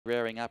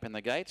rearing up in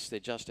the gates. They're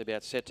just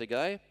about set to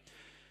go.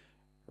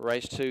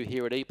 Race 2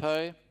 here at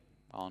Ipoh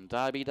on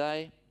Derby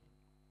Day.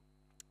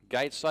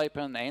 Gates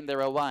open and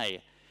they're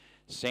away.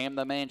 Sam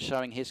the Man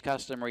showing his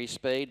customary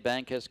speed.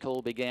 Banker's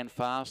Call began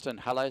fast and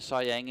Hello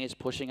Siang is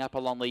pushing up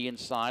along the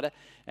inside.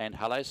 And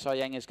Hello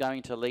Siang is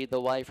going to lead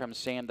the way from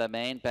Sam the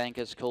Man.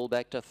 Banker's Call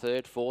back to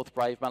third, fourth,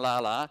 Brave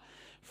Malala.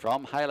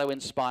 From Halo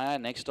Inspire,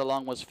 next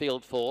along was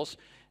Field Force.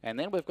 And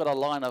then we've got a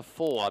line of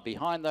 4.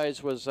 Behind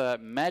those was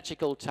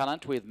Magical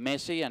Talent with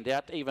Messi, and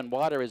out even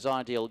wider is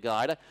Ideal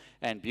Guide.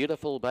 And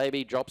Beautiful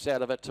Baby drops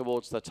out of it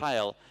towards the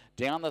tail.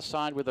 Down the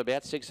side with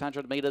about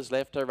 600 metres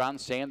left to run.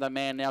 Sam the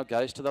Man now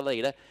goes to the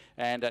leader.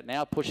 And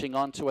now pushing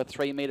on to a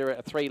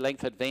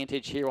 3-length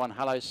advantage here on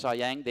Hello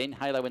Siang. Then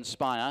Halo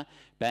Inspire.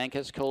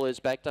 Banker's Call is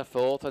back to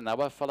fourth, and they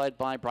were followed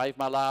by Brave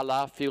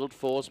Malala, Field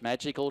Force,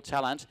 Magical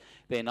Talent.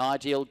 Then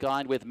Ideal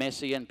Guide with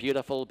Messi and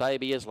Beautiful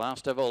Baby is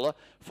last of all.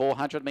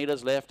 400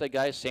 metres left to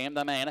go. Sam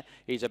the Man.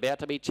 He's about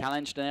to be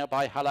challenged now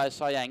by Hello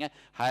Siang.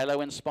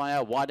 Halo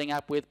Inspire winding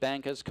up with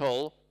Banker's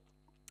Call.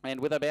 And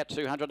with about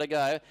 200 to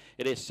go,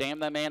 it is Sam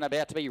the Man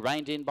about to be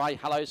reined in by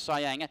Hello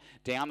Siang.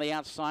 Down the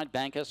outside,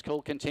 Banker's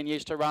Call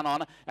continues to run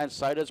on, and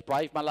so does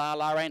Brave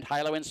Malala and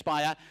Halo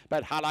Inspire.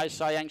 But Hello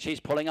Siang, she's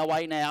pulling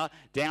away now.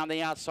 Down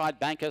the outside,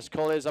 Banker's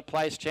Call is a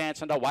place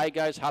chance, and away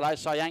goes Hello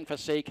Siang for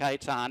CK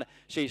Tan.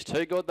 She's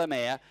too good, the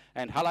mare,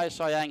 and Hello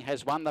Siang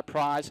has won the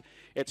prize.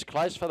 It's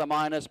close for the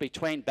minors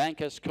between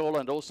Banker's Call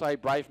and also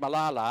Brave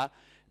Malala.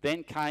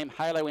 Then came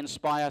Halo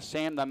Inspire,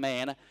 Sam the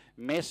Man,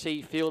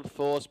 Messi, Field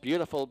Force,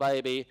 Beautiful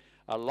Baby.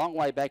 A long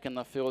way back in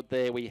the field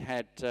there we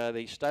had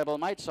the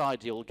stablemates,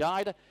 Ideal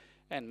Guide,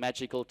 and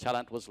Magical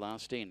Talent was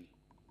last in.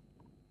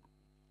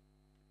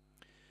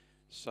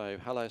 So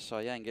Hello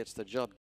Siang gets the job